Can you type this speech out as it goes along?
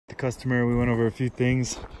the customer. We went over a few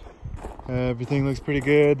things. Everything looks pretty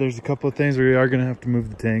good. There's a couple of things we are gonna have to move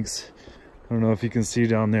the tanks. I don't know if you can see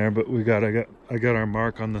down there, but I got our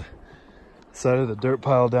mark on the side of the dirt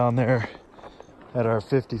pile down there at our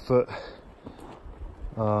 50-foot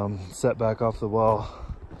setback off the well.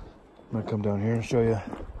 I'm gonna come down here and show you.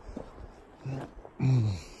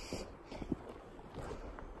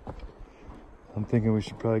 I'm thinking we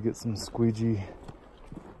should probably get some squeegee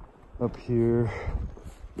up here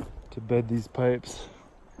to bed these pipes.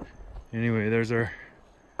 Anyway, there's our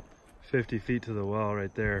 50 feet to the well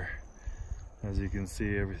right there. As you can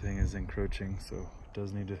see, everything is encroaching, so it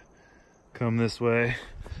does need to come this way.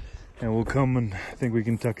 And we'll come, and I think we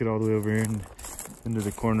can tuck it all the way over here and into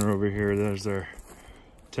the corner over here. There's our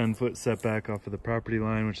 10-foot setback off of the property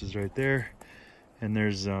line, which is right there. And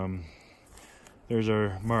there's our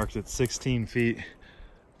mark that's 16 feet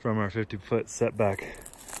from our 50-foot setback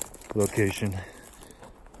location.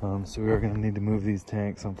 So we are gonna need to move these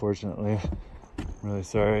tanks, unfortunately. I'm really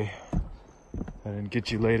sorry. I didn't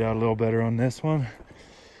get you laid out a little better on this one.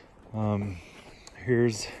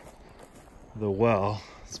 Here's the well.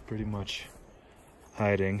 It's pretty much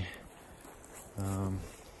hiding. You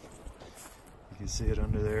can see it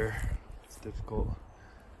under there. It's difficult.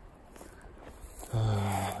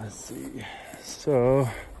 Let's see. So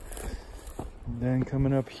then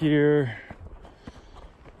coming up here,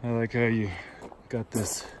 I like how you got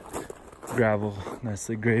this gravel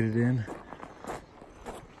nicely graded in.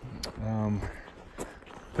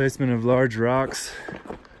 Placement of large rocks.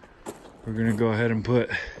 We're gonna go ahead and put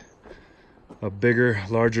a bigger,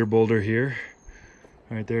 larger boulder here.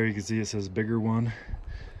 Right there, you can see it says bigger one.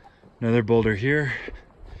 Another boulder here,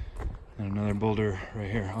 and another boulder right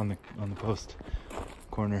here on the post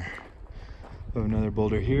corner. We have another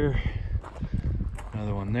boulder here,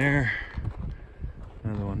 another one there,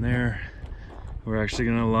 another one there. We're actually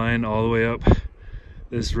gonna line all the way up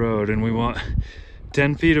this road, and we want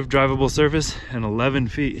 10 feet of drivable surface and 11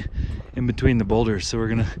 feet in between the boulders. So we're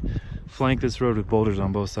gonna flank this road with boulders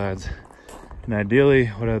on both sides. And ideally,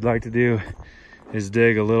 what I'd like to do is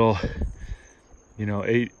dig a little,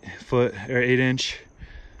 8-foot or 8-inch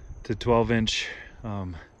to 12-inch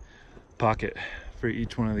pocket for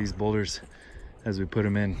each one of these boulders as we put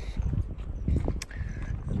them in.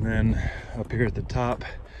 And then up here at the top,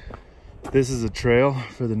 this is a trail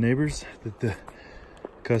for the neighbors that the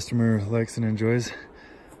customer likes and enjoys.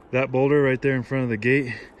 That boulder right there in front of the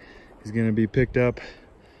gate is going to be picked up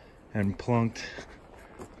and plunked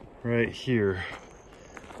right here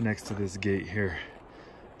next to this gate here.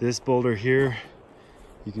 This boulder here,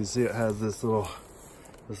 you can see it has this little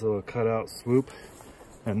cutout swoop,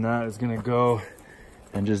 and that is going to go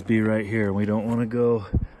and just be right here. We don't want to go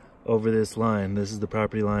over this line. This is the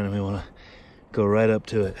property line, and we want to go right up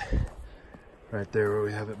to it, right there where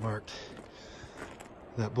we have it marked.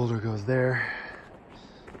 That boulder goes there.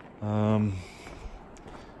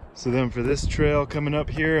 So then for this trail coming up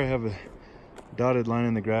here, I have a dotted line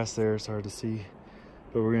in the grass there. It's hard to see,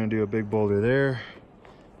 but we're gonna do a big boulder there,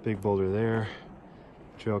 big boulder there.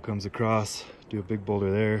 Trail comes across, do a big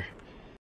boulder there,